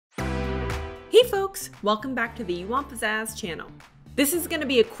Hey folks, welcome back to the You Want Pizzazz channel. This is going to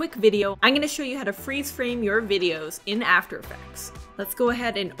be a quick video. I'm going to show you how to freeze frame your videos in After Effects. Let's go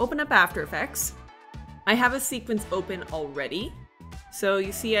ahead and open up After Effects. I have a sequence open already. So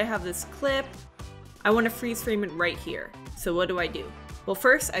you see I have this clip. I want to freeze frame it right here. So what do? Well,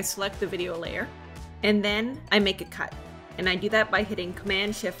 first I select the video layer and then I make a cut. And I do that by hitting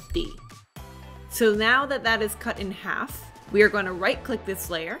Command-Shift-D. So now that that is cut in half, we are going to right click this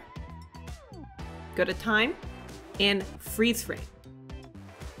layer, go to Time, and Freeze Frame.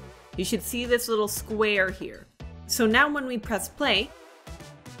 You should see this little square here. So now when we press play,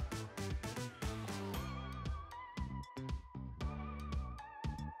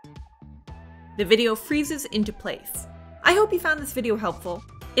 the video freezes into place. I hope you found this video helpful.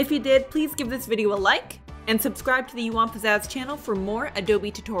 If you did, please give this video a like and subscribe to the You Want Pizzazz channel for more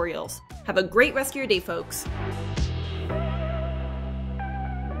Adobe tutorials. Have a great rest of your day, folks.